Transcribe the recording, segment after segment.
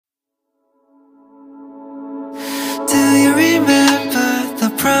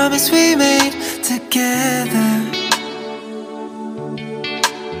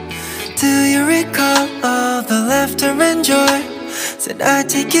laughter and joy. Said I'd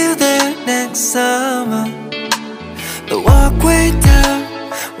take you there next summer. The walkway down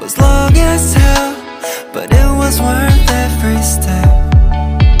was long as hell, but it was worth every step.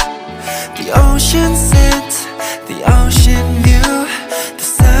 The ocean scent, the ocean view, the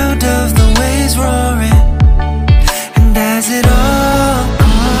sound of the waves roaring. And as it all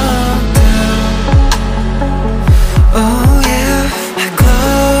calmed down, oh yeah, I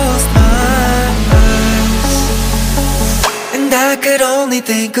closed my eyes, and I could only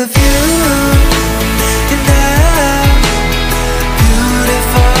think of you. And how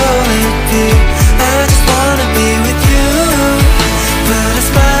beautiful it'd be. I just wanna be with you. Put a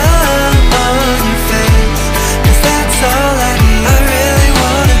smile on your face, 'cause that's all I need. I really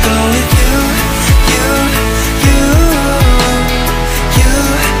wanna go with you. You, you, you,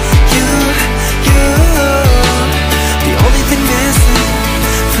 you, you. The only thing missing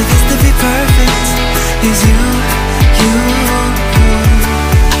for this to be perfect is you, you.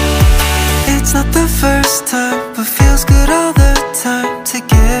 It's not the first time, but feels good all the time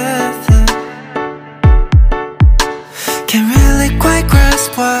together. Can't really quite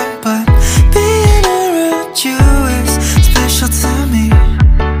grasp why, but being around you is special to me.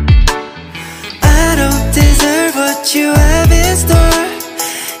 I don't deserve what you have in store.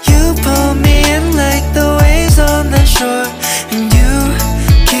 You pull me in like the waves on the shore, and you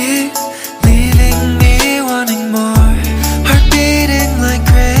keep leaving me wanting more. Heart beating like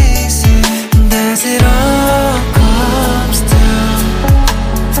crazy, and as it all calms down,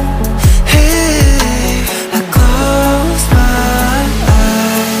 hey, I close my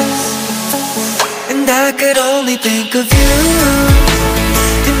eyes, and I could only think of you.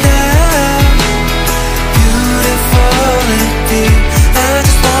 And how beautiful it'd be. I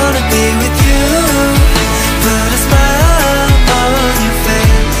just wanna be with you. Put a smile on your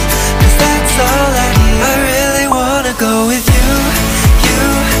face, 'cause that's all I need. I really wanna go with you. You,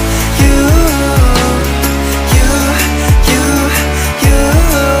 you, you, you, you.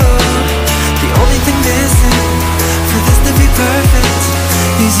 The only thing missing for this to be perfect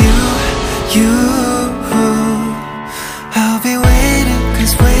is you, you. I'll be waiting,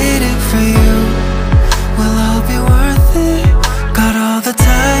 'cause waiting for you will all be worth it. Got all the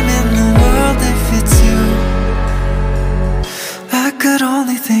time in the world if it's you. I could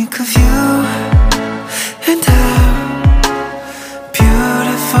only think of you. And how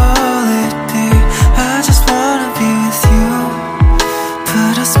beautiful it'd be. I just wanna be with you.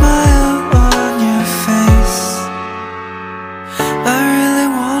 Put a smile on your face. I really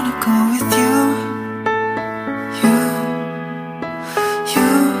wanna go with you. You, you,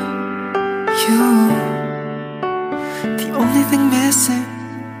 you. The only thing missing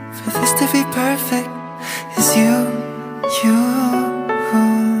for this to be perfect is you.